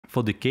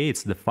For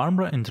decades, the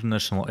Farnborough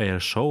International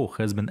Airshow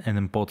has been an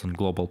important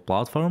global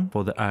platform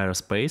for the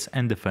aerospace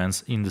and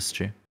defense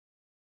industry.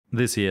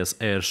 This year's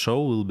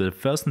airshow will be the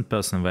first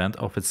in-person event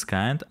of its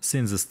kind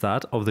since the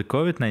start of the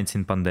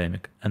COVID-19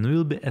 pandemic and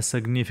will be a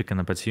significant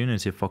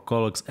opportunity for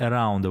colleagues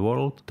around the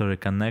world to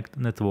reconnect,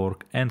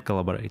 network and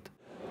collaborate.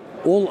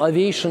 All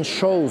aviation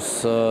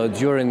shows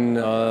during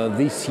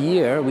this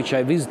year, which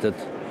I visited,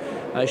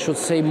 I should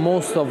say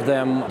most of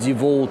them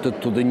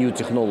devoted to the new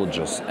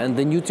technologies. And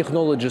the new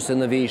technologies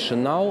in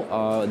aviation now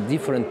are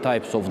different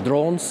types of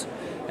drones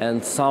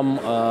and some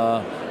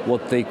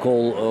what they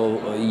call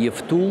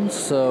EF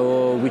tools,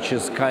 which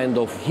is kind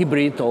of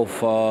hybrid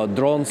of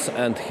drones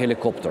and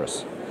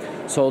helicopters.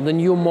 So the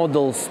new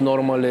models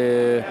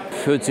normally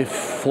 30,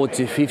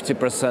 40,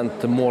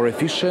 50% more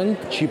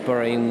efficient,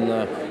 cheaper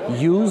in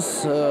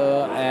use,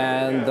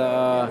 and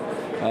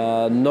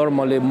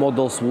normally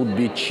models would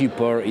be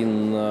cheaper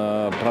in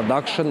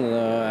production,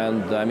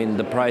 and I mean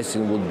the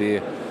pricing would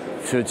be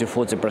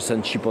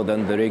 30–40% cheaper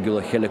than the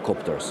regular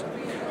helicopters.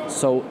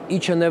 So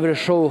each and every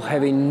show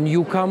having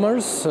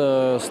newcomers,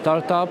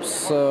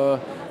 startups,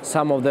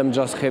 some of them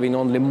just having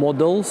only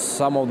models,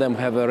 some of them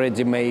have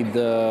ready-made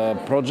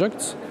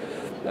projects.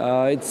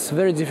 It's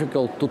very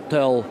difficult to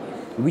tell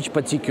which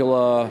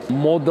particular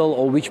model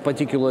or which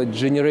particular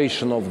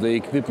generation of the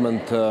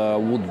equipment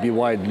would be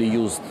widely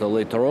used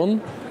later on.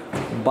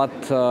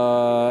 But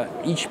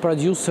each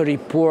producer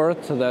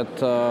report that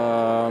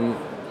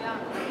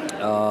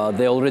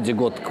they already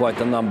got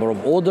quite a number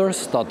of orders,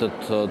 started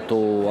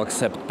to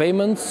accept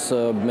payments,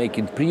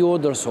 making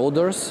pre-orders,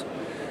 orders,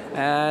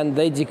 and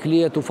they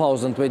declare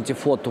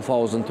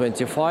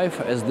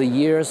 2024–2025 as the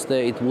years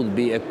that it would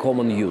be a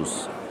common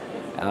use.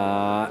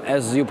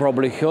 As you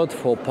probably heard,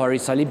 for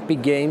Paris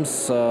Olympic Games,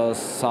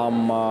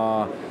 some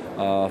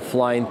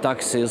flying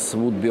taxis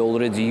would be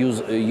already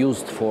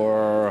used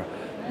for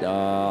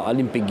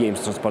Olympic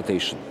Games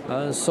transportation.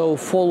 So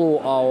follow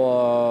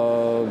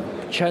our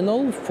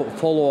channel,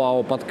 follow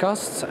our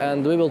podcasts,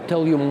 and we will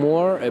tell you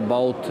more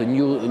about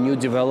new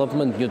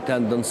development, new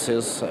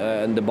tendencies,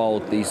 and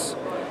about this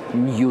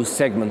new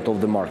segment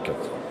of the market.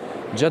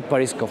 Jet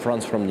Parisco,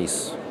 France from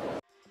Nice.